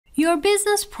Your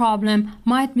business problem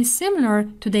might be similar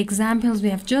to the examples we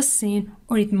have just seen,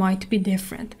 or it might be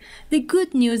different. The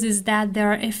good news is that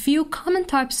there are a few common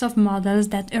types of models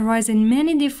that arise in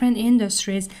many different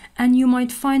industries, and you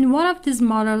might find one of these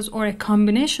models or a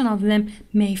combination of them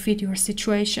may fit your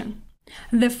situation.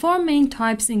 The four main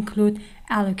types include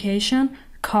allocation,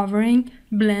 covering,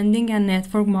 blending, and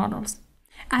network models.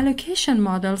 Allocation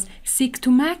models seek to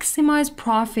maximize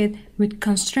profit with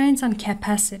constraints on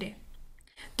capacity.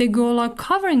 The goal of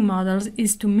covering models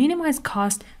is to minimize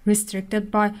cost restricted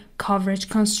by coverage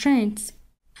constraints.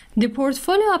 The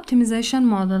portfolio optimization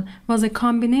model was a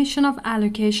combination of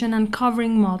allocation and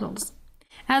covering models,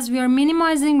 as we are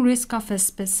minimizing risk of a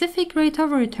specific rate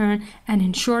of return and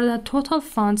ensure that total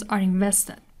funds are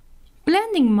invested.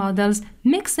 Blending models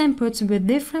mix inputs with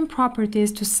different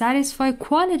properties to satisfy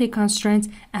quality constraints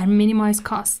and minimize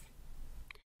costs.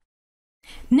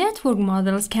 Network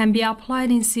models can be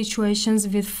applied in situations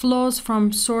with flows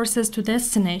from sources to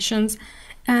destinations,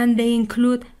 and they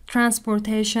include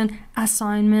transportation,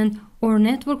 assignment, or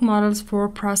network models for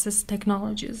process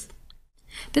technologies.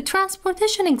 The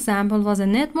transportation example was a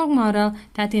network model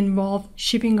that involved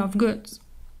shipping of goods.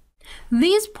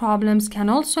 These problems can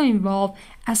also involve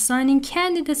assigning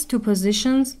candidates to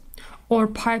positions, or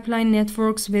pipeline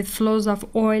networks with flows of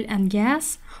oil and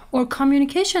gas, or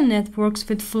communication networks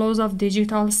with flows of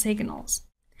digital signals.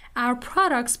 Our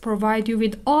products provide you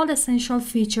with all essential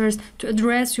features to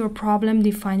address your problem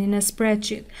defined in a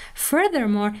spreadsheet.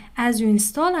 Furthermore, as you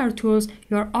install our tools,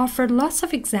 you are offered lots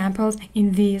of examples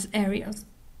in these areas.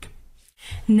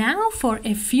 Now for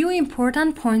a few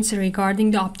important points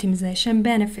regarding the optimization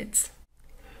benefits.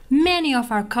 Many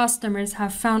of our customers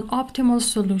have found optimal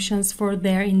solutions for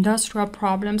their industrial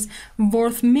problems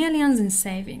worth millions in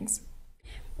savings.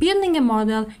 Building a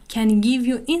model can give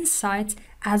you insights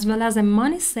as well as a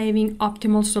money-saving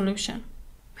optimal solution.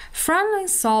 Frontline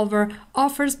Solver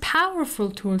offers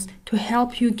powerful tools to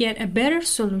help you get a better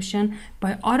solution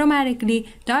by automatically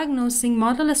diagnosing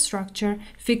model structure,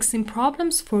 fixing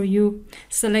problems for you,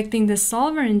 selecting the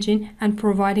solver engine, and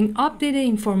providing updated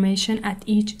information at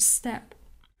each step.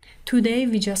 Today,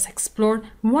 we just explored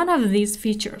one of these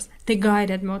features, the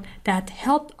guided mode, that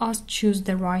helped us choose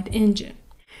the right engine.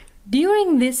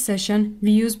 During this session,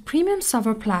 we use Premium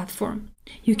Solver Platform.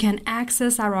 You can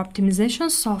access our optimization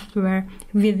software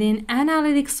within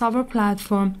Analytics Solver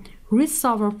Platform, Risk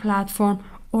Solver Platform,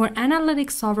 or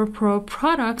Analytics Solver Pro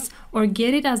products, or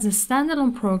get it as a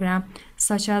standalone program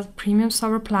such as Premium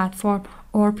Solver Platform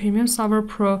or Premium Solver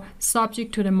Pro,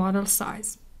 subject to the model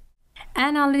size.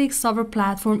 Analytics Solver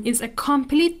Platform is a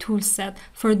complete toolset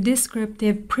for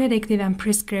descriptive, predictive, and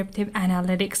prescriptive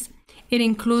analytics. It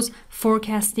includes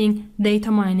forecasting,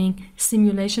 data mining,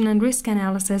 simulation and risk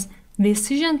analysis,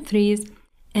 decision trees,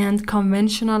 and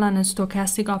conventional and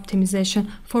stochastic optimization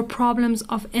for problems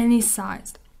of any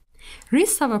size.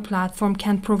 Risk Solver Platform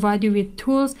can provide you with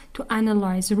tools to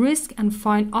analyze risk and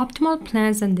find optimal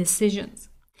plans and decisions.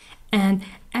 And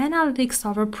Analytics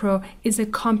Solver Pro is a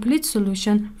complete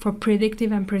solution for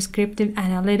predictive and prescriptive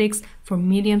analytics for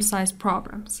medium-sized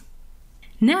problems.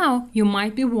 Now, you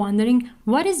might be wondering,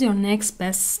 what is your next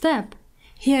best step?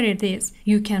 Here it is.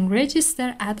 You can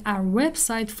register at our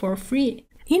website for free.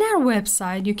 In our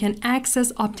website, you can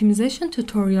access optimization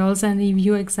tutorials and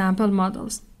review example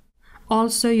models.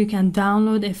 Also, you can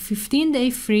download a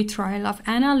 15-day free trial of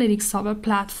Analytics Solver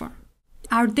Platform.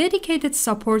 Our dedicated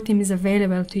support team is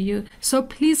available to you, so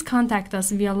please contact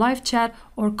us via live chat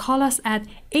or call us at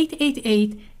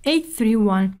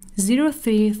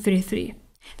 888-831-0333.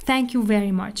 Thank you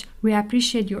very much. We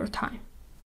appreciate your time.